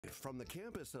from the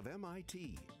campus of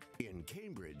MIT in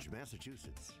Cambridge,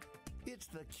 Massachusetts, it's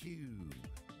theCUBE,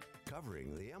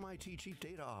 covering the MIT Chief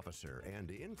Data Officer and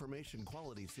Information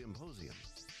Quality Symposium.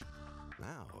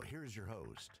 Now, here's your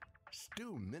host,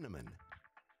 Stu Miniman.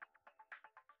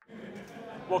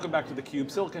 Welcome back to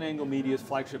theCUBE, SiliconANGLE Media's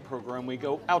flagship program. We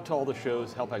go out to all the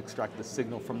shows, help extract the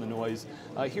signal from the noise.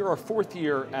 Here our fourth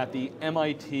year at the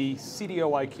MIT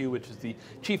CDOIQ, which is the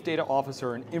Chief Data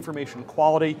Officer in Information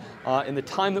Quality. In the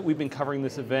time that we've been covering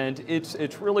this event,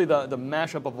 it's really the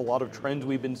mashup of a lot of trends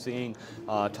we've been seeing.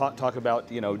 Talk about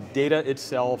data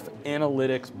itself,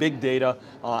 analytics, big data.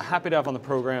 Happy to have on the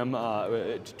program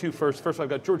First I've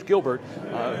got George Gilbert,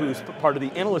 who's part of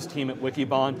the analyst team at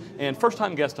Wikibon, and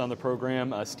first-time guest on the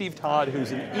program, Steve Todd,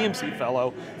 who's an EMC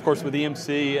fellow, of course with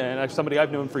EMC, and somebody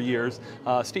I've known for years.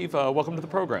 Steve, welcome to the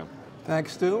program.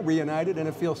 Thanks, Stu. Reunited, and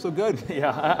it feels so good. Yeah,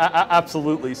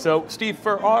 absolutely. So, Steve,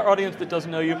 for our audience that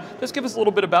doesn't know you, just give us a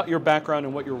little bit about your background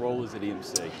and what your role is at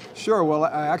EMC. Sure. Well,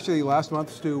 actually, last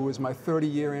month, Stu, was my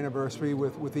 30-year anniversary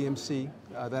with EMC.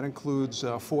 That includes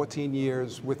 14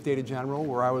 years with Data General,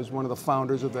 where I was one of the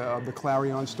founders of the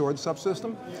Clarion storage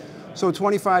subsystem. So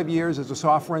 25 years as a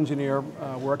software engineer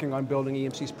working on building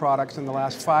EMC's products, in the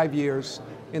last 5 years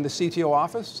in the CTO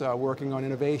office working on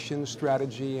innovation,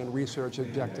 strategy, and research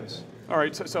objectives. All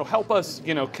right, so help us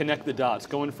connect the dots,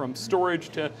 going from storage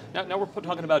to, now we're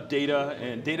talking about data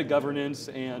and data governance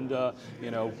and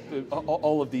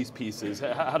all of these pieces.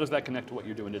 How does that connect to what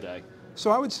you're doing today?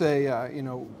 So I would say,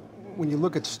 when you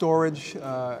look at storage,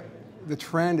 the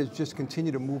trend is just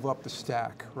continue to move up the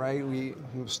stack, right?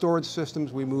 Storage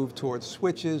systems, we moved towards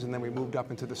switches, and then we moved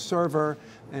up into the server,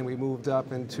 and we moved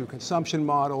up into consumption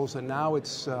models, and now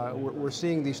we're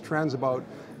seeing these trends about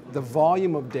the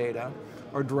volume of data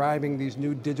are driving these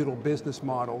new digital business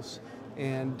models,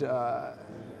 and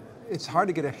it's hard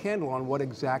to get a handle on what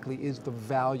exactly is the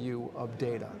value of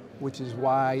data, which is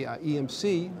why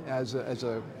EMC, as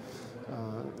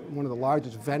one of the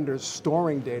largest vendors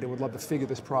storing data, would love to figure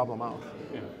this problem out.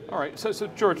 Yeah. All right, so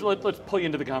George, let's pull you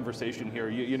into the conversation here.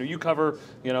 You cover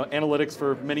analytics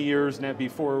for many years now.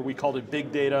 Before we called it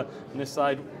big data on this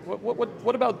side.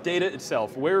 What about data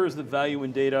itself? Where is the value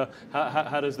in data?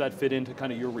 How does that fit into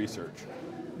kind of your research?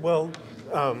 Well,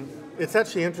 it's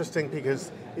actually interesting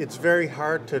because it's very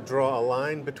hard to draw a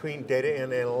line between data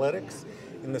and analytics,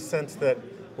 in the sense that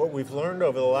what we've learned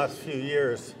over the last few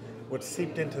years, what's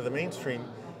seeped into the mainstream,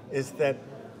 is that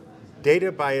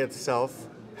data by itself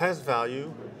has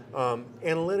value.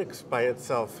 Analytics by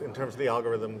itself, in terms of the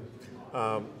algorithm,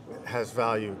 has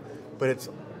value. But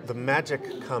the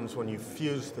magic comes when you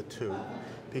fuse the two.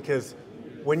 Because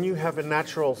when you have a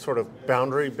natural sort of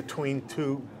boundary between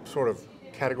two sort of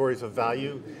categories of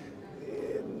value,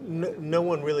 no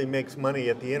one really makes money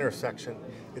at the intersection.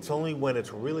 It's only when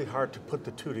it's really hard to put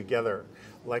the two together,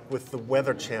 like with the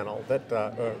weather channel,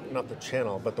 not the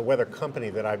channel, but the weather company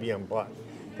that IBM bought.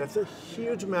 That's a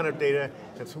huge amount of data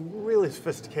and some really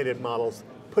sophisticated models.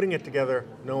 Putting it together,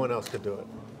 no one else could do it.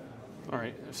 All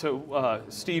right, so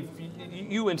Steve,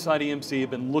 you inside EMC have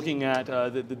been looking at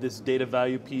this data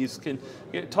value piece. Can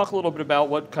you talk a little bit about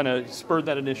what kind of spurred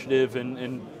that initiative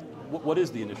and what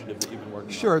is the initiative that you've been working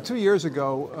on? Sure, 2 years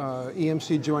ago,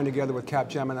 EMC joined together with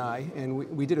Capgemini, and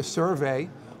we did a survey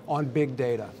on big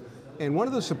data. And one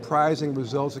of the surprising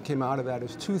results that came out of that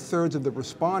is 2/3 of the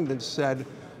respondents said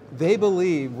they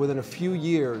believe within a few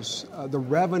years, the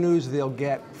revenues they'll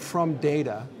get from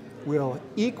data will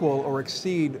equal or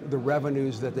exceed the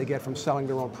revenues that they get from selling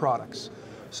their own products.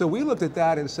 So we looked at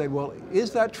that and said, well,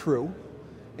 is that true?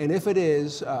 And if it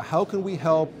is, how can we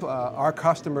help our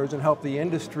customers and help the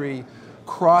industry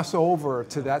cross over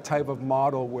to that type of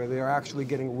model where they're actually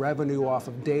getting revenue off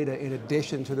of data in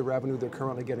addition to the revenue they're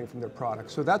currently getting from their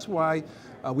products? So that's why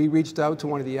we reached out to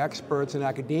one of the experts in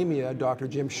academia, Dr.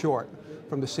 Jim Short,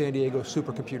 from the San Diego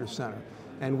Supercomputer Center.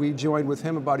 And we joined with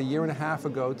him about 1.5 years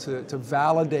ago to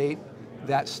validate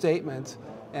that statement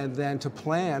and then to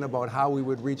plan about how we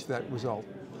would reach that result.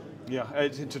 Yeah,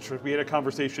 we had a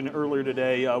conversation earlier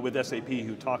today with SAP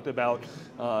who talked about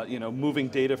moving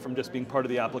data from just being part of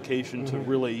the application to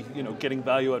really getting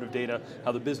value out of data,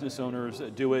 how the business owners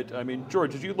do it. I mean,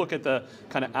 George, as you look at the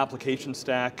kind of application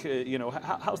stack,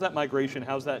 how's that migration,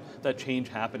 how's that change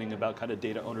happening about kind of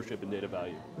data ownership and data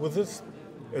value? Well,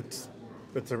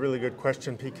 it's a really good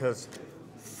question, because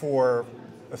for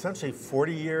essentially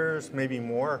 40 years, maybe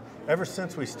more, ever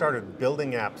since we started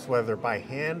building apps, whether by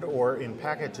hand or in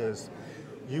packages,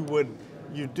 you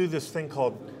do this thing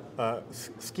called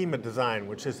schema design,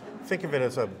 which is, think of it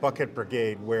as a bucket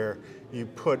brigade where you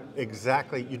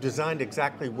you designed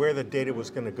exactly where the data was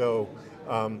going to go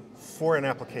for an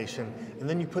application, and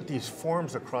then you put these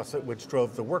forms across it which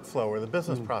drove the workflow or the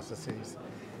business processes.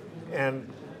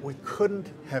 And we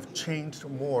couldn't have changed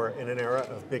more in an era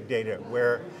of big data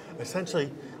where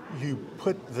essentially you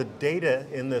put the data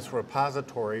in this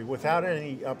repository without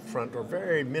any upfront or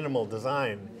very minimal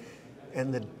design,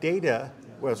 and the data,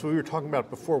 as we were talking about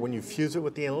before, when you fuse it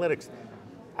with the analytics,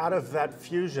 out of that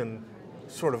fusion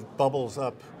sort of bubbles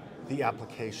up the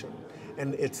application.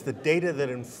 And it's the data that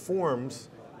informs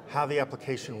how the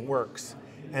application works.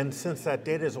 And since that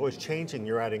data is always changing,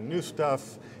 you're adding new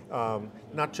stuff,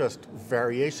 not just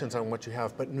variations on what you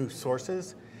have, but new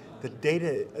sources. The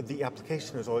data, the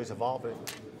application is always evolving.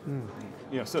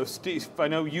 Yeah, so Steve, I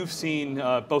know you've seen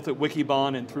both at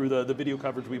Wikibon and through the video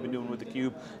coverage we've been doing with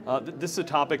theCUBE, this is a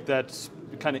topic that's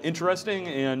kind of interesting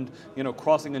and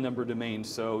crossing a number of domains.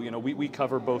 So we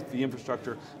cover both the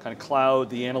infrastructure, kind of cloud,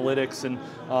 the analytics, and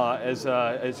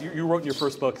as you wrote in your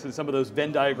first book, some of those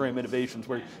Venn diagram innovations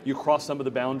where you cross some of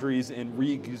the boundaries and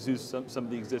reuse some of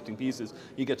the existing pieces,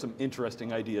 you get some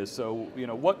interesting ideas. So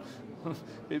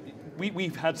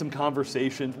we've had some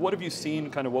conversations. What have you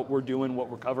seen, kind of what we're doing, what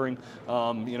we're covering,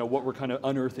 what we're kind of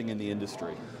unearthing in the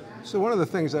industry? So one of the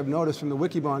things I've noticed from the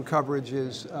Wikibon coverage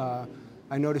is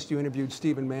I noticed you interviewed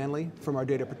Stephen Manley from our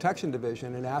data protection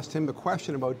division and asked him the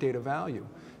question about data value.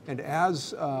 And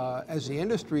as the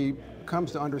industry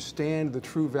comes to understand the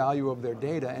true value of their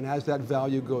data, and as that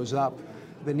value goes up,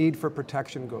 the need for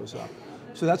protection goes up.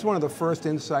 So that's one of the first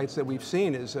insights that we've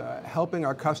seen is helping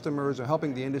our customers or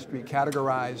helping the industry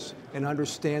categorize and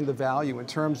understand the value in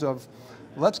terms of,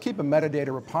 let's keep a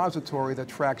metadata repository that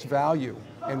tracks value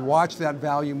and watch that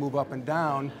value move up and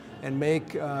down and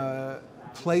make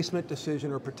placement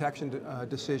decision or protection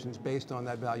decisions based on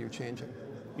that value changing.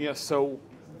 Yeah, so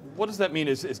what does that mean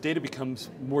as data becomes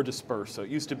more dispersed? So it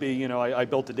used to be, I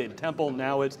built a data temple,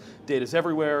 now it's data's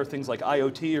everywhere, things like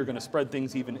IoT are going to spread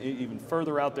things even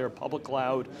further out there, public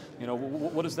cloud.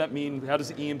 What does that mean? How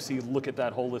does EMC look at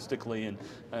that holistically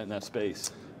in that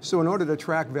space? So in order to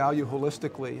track value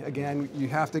holistically, again, you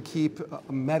have to keep a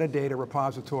metadata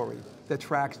repository that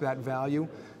tracks that value.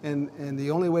 And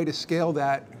the only way to scale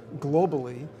that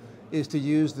globally is to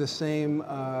use the same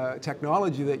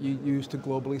technology that you use to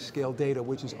globally scale data,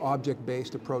 which is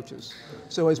object-based approaches.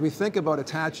 So as we think about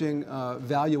attaching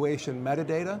valuation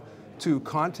metadata to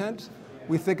content,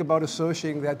 we think about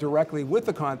associating that directly with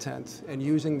the content and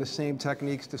using the same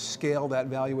techniques to scale that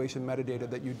valuation metadata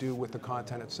that you do with the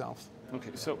content itself.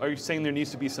 Okay, so are you saying there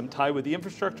needs to be some tie with the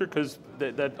infrastructure? Because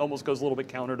that almost goes a little bit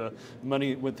counter to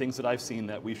many things that I've seen,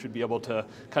 that we should be able to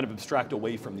kind of abstract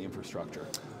away from the infrastructure.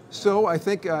 So I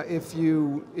think if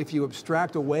you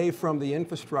abstract away from the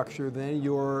infrastructure, then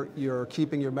you're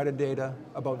keeping your metadata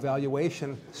about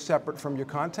valuation separate from your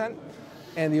content,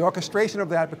 and the orchestration of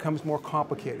that becomes more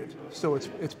complicated. So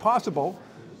it's possible,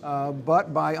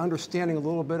 but by understanding a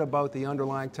little bit about the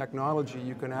underlying technology,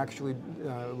 you can actually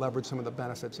leverage some of the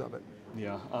benefits of it.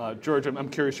 Yeah, George, I'm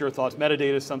curious your thoughts.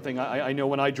 Metadata is something, I know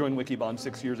when I joined Wikibon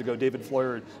 6 years ago, David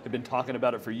Floyer had been talking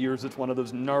about it for years. It's one of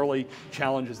those gnarly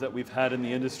challenges that we've had in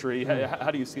the industry. How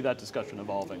do you see that discussion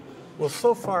evolving? Well,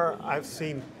 so far I've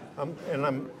seen, and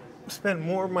I'm spent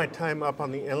more of my time up on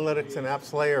the analytics and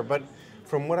apps layer, but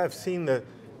from what I've seen, the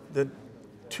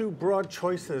two broad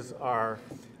choices are,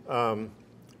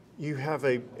 you have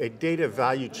a data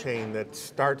value chain that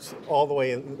starts all the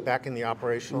way back in the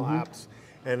operational apps,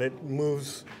 and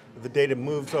the data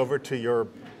moves over to your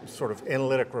sort of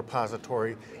analytic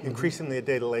repository, increasingly a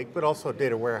data lake, but also a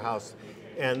data warehouse,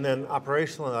 and then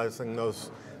operationalizing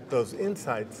those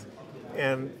insights.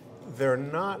 And there are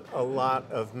not a lot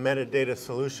of metadata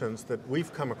solutions that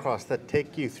we've come across that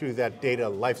take you through that data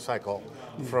life cycle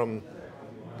from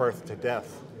birth to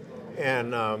death.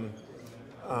 And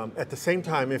at the same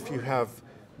time, if you have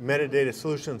metadata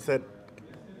solutions that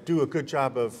do a good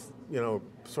job of,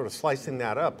 sort of slicing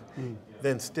that up,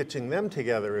 then stitching them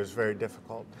together is very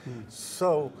difficult.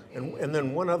 So, and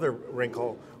then one other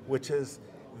wrinkle, which is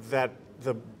that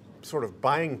the sort of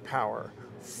buying power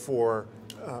for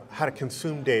how to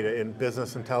consume data in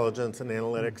business intelligence and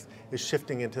analytics is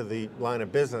shifting into the line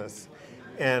of business.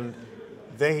 And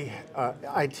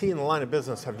IT in the line of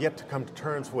business have yet to come to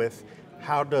terms with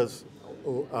how does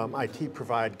IT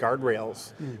provide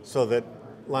guardrails so that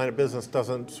line of business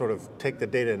doesn't sort of take the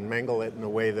data and mangle it in a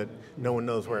way that no one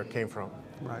knows where it came from.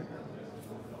 Right.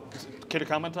 Care to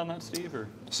comment on that, Steve? Or?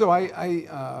 So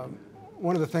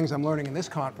one of the things I'm learning in this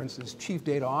conference is chief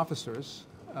data officers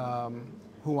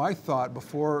who I thought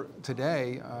before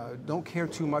today don't care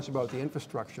too much about the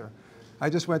infrastructure. I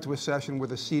just went to a session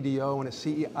with a CDO and a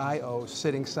CIO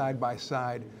sitting side by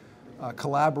side,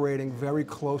 collaborating very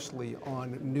closely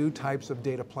on new types of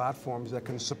data platforms that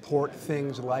can support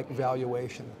things like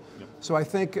valuation. Yep. So I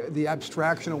think the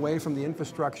abstraction away from the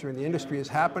infrastructure in the industry is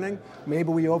happening. Maybe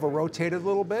we over-rotated a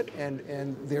little bit,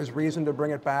 and there's reason to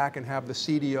bring it back and have the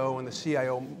CDO and the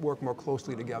CIO work more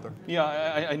closely together.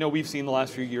 Yeah, I know we've seen the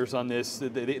last few years on this.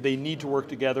 They need to work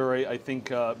together. I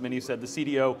think many have said the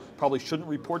CDO probably shouldn't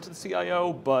report to the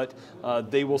CIO, but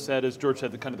they will set, as George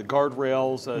said, the kind of the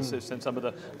guardrails, and some of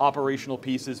the operational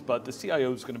pieces, but the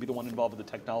CIO is going to be the one involved with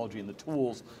the technology and the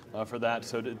tools for that.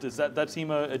 So does that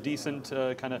seem a decent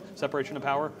kind of separation of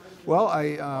power? Well,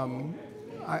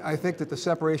 I think that the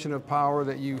separation of power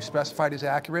that you specified is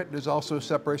accurate. There's also a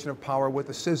separation of power with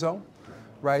the CISO,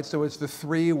 right? So it's the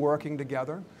three working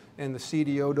together, and the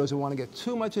CDO doesn't want to get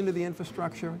too much into the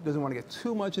infrastructure, doesn't want to get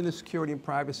too much into security and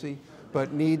privacy,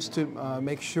 but needs to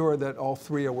make sure that all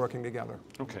three are working together.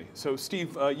 Okay, so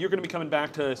Steve, you're going to be coming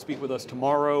back to speak with us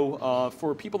tomorrow.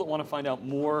 For people that want to find out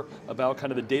more about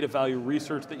kind of the data value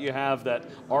research that you have that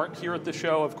aren't here at the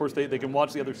show, of course they can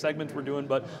watch the other segments we're doing,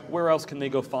 but where else can they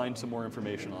go find some more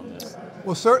information on this?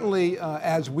 Well, certainly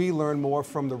as we learn more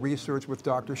from the research with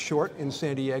Dr. Short in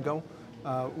San Diego,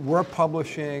 we're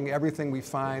publishing everything we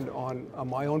find on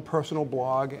my own personal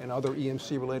blog and other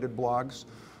EMC-related blogs.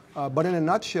 But in a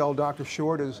nutshell, Dr.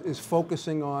 Short is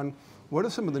focusing on what are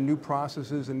some of the new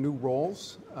processes and new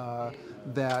roles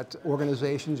that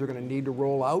organizations are going to need to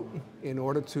roll out in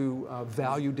order to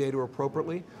value data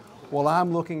appropriately. Well,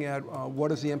 I'm looking at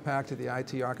what is the impact of the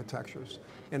IT architectures.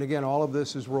 And again, all of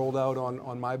this is rolled out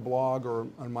on my blog or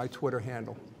on my Twitter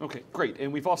handle. Okay, great.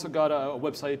 And we've also got a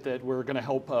website that we're going to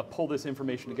help pull this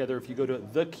information together. If you go to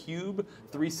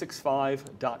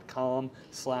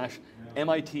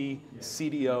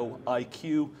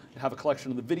thecube365.com/MITCDIOIQ, have a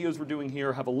collection of the videos we're doing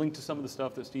here, have a link to some of the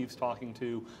stuff that Steve's talking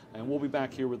to, and we'll be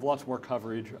back here with lots more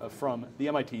coverage from the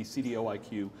MIT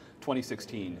CDOIQ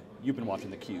 2016. You've been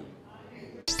watching theCUBE.